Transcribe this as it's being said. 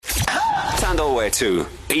nowhere to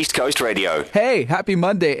East Coast Radio. Hey, happy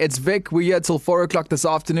Monday. It's Vic. We're here till 4 o'clock this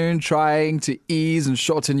afternoon trying to ease and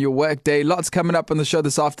shorten your work day. Lots coming up on the show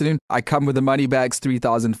this afternoon. I come with the money bags,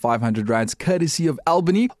 3,500 rands, courtesy of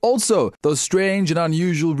Albany. Also, those strange and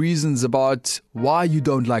unusual reasons about why you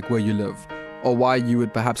don't like where you live, or why you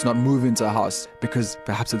would perhaps not move into a house because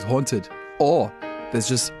perhaps it's haunted, or there's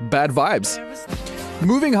just bad vibes.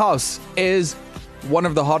 Moving house is one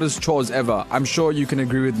of the hardest chores ever. I'm sure you can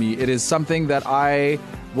agree with me. It is something that I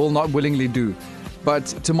will not willingly do. But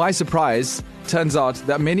to my surprise, turns out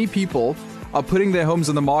that many people are putting their homes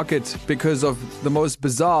on the market because of the most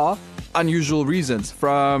bizarre, unusual reasons.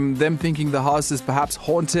 From them thinking the house is perhaps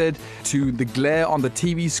haunted, to the glare on the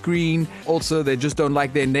TV screen. Also, they just don't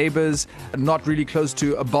like their neighbors, not really close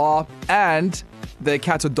to a bar, and their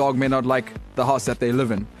cat or dog may not like the house that they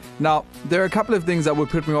live in. Now, there are a couple of things that would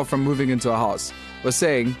put me off from moving into a house. We're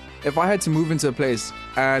saying, if I had to move into a place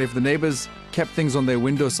and if the neighbors kept things on their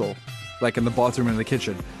windowsill, like in the bathroom and the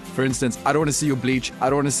kitchen, for instance, I don't want to see your bleach,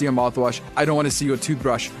 I don't want to see your mouthwash, I don't want to see your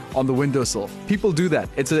toothbrush on the windowsill. People do that.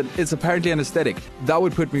 It's apparently an aesthetic. That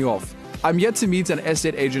would put me off. I'm yet to meet an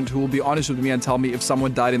estate agent who will be honest with me and tell me if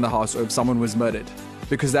someone died in the house or if someone was murdered,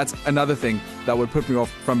 because that's another thing that would put me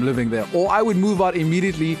off from living there. Or I would move out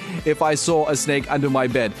immediately if I saw a snake under my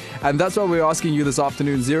bed. And that's why we're asking you this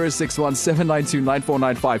afternoon, 061 792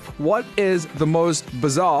 9495. What is the most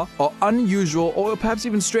bizarre or unusual or perhaps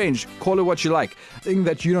even strange, call it what you like, thing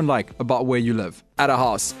that you don't like about where you live at a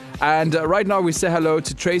house? And right now we say hello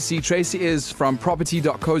to Tracy. Tracy is from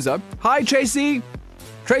property.coza. Hi, Tracy.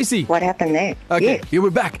 Tracy. What happened there? Okay, yes. you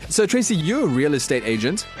were back. So, Tracy, you're a real estate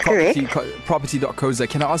agent. Correct. Property.coza.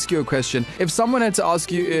 Can I ask you a question? If someone had to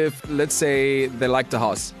ask you if, let's say, they liked a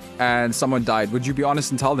house and someone died, would you be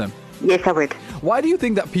honest and tell them? Yes, I would. Why do you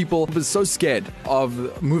think that people are so scared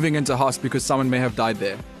of moving into a house because someone may have died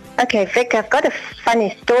there? Okay, Vic, I've got a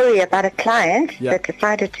funny story about a client that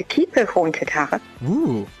decided to keep her haunted house.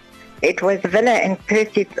 Ooh. It was a villa in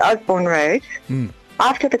Percy's Osborne Road.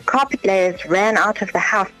 After the carpet layers ran out of the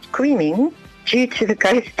house screaming due to the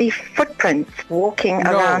ghostly footprints walking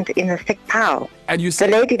around in a thick pile. And you The said...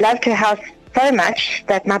 lady loved her house so much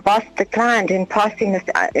that my boss declined in passing this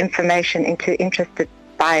information into interested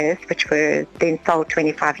buyers, which were then sold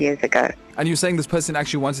 25 years ago. And you're saying this person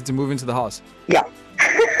actually wanted to move into the house? Yeah.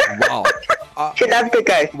 Wow. She loved the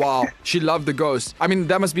ghost. Wow, she loved the ghost. I mean,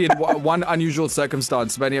 that must be one unusual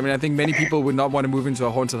circumstance. But I think many people would not want to move into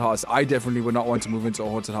a haunted house. I definitely would not want to move into a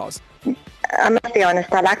haunted house. I must be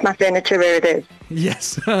honest, I like my furniture where it is.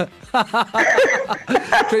 Yes.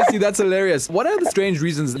 Tracy, that's hilarious. What are the strange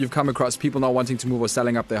reasons that you've come across people not wanting to move or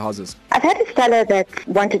selling up their houses? I've had a seller that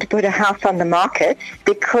wanted to put a house on the market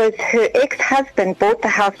because her ex-husband bought the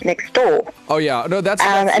house next door. Oh, yeah. No, that's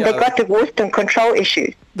and they got divorced on control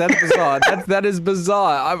issues. That's bizarre. That is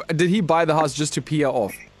bizarre. Did he buy the house just to pee her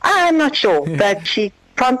off? I'm not sure, but she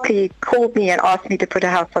promptly called me and asked me to put a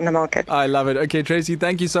house on the market. I love it. Okay, Tracy,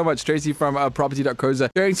 thank you so much. Tracy from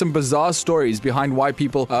property.coza, sharing some bizarre stories behind why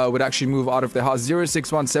people would actually move out of their house.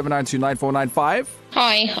 061 792 9495.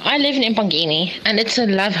 Hi, I live in Mpangeni and it's a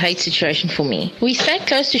love-hate situation for me. We stay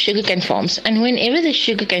close to sugarcane farms and whenever the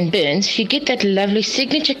sugarcane burns, you get that lovely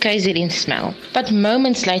signature KZN smell. But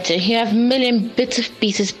moments later, you have a million bits of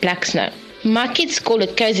pieces black snow. My kids call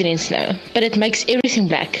it KZN snow, but it makes everything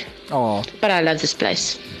black. Oh. But I love this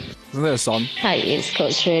place. Isn't there a song? Hi, East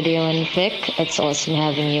Coast Radio and Vic. It's awesome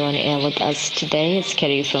having you on air with us today. It's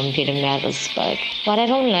Kerry from Pietermaritzburg. What I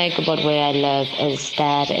don't like about where I live is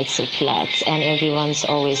that it's a flat and everyone's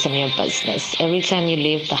always in your business. Every time you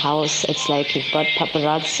leave the house, it's like you've got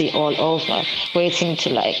paparazzi all over, waiting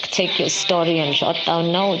to take your story and jot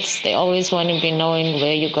down notes. They always want to be knowing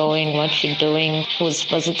where you're going, what you're doing, who's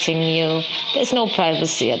visiting you. There's no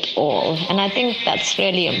privacy at all. And I think that's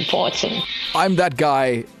really important. I'm that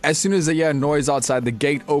guy. As soon as I hear a noise outside, the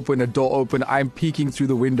gate open, a door open, I'm peeking through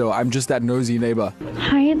the window. I'm just that nosy neighbor.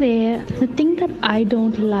 Hi there. The thing that I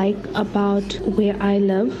don't like about where I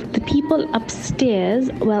live, the people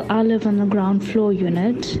upstairs, well, I live on the ground floor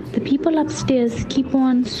unit, the people upstairs keep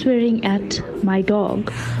on swearing at my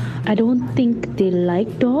dog. I don't think they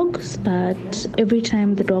like dogs, but every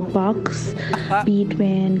time the dog barks, be it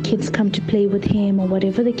when kids come to play with him or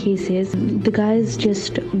whatever the case is, the guys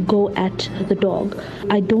just go at the dog.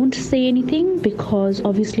 I don't say anything because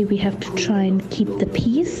obviously we have to try and keep the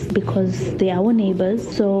peace because they're our neighbors.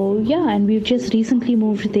 So yeah, and we've just recently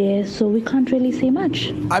moved there, so we can't really say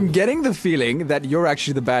much. I'm getting the feeling that you're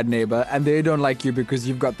actually the bad neighbor and they don't like you because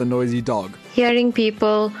you've got the noisy dog. Hearing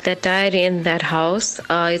people that died in that house,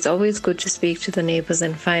 it's always good to speak to the neighbors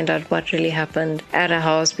and find out what really happened at a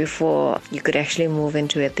house before you could actually move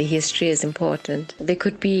into it. The history is important. There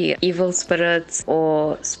could be evil spirits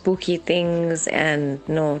or spooky things, and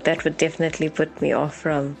no, that would definitely put me off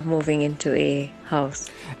from moving into a house.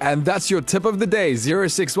 And that's your tip of the day.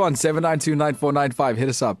 061 792 9495. Hit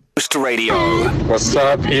us up. Coast Radio. What's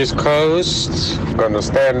up, East Coast? Gonna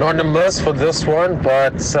stay anonymous for this one,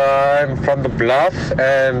 but I'm from the Bluff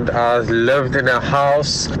and I lived in a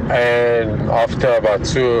house, and after about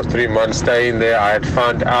 2 or 3 months staying there, I had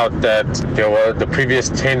found out that the previous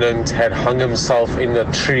tenant had hung himself in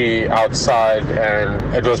a tree outside, and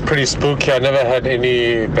it was pretty spooky. I never had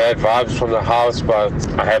any bad vibes from the house, but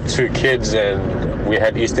I have 2 kids and we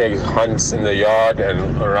had Easter egg hunts in the yard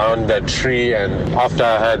and around that tree, and after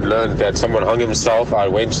I had learned that someone hung himself, I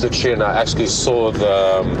went to the tree and I actually saw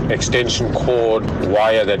the extension cord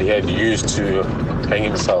wire that he had used to hang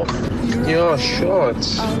himself. Yeah, short.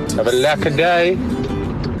 Have a lekker day.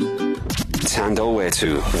 Tando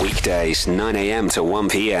Wetu, weekdays 9 a.m. to 1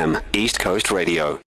 p.m. East Coast Radio.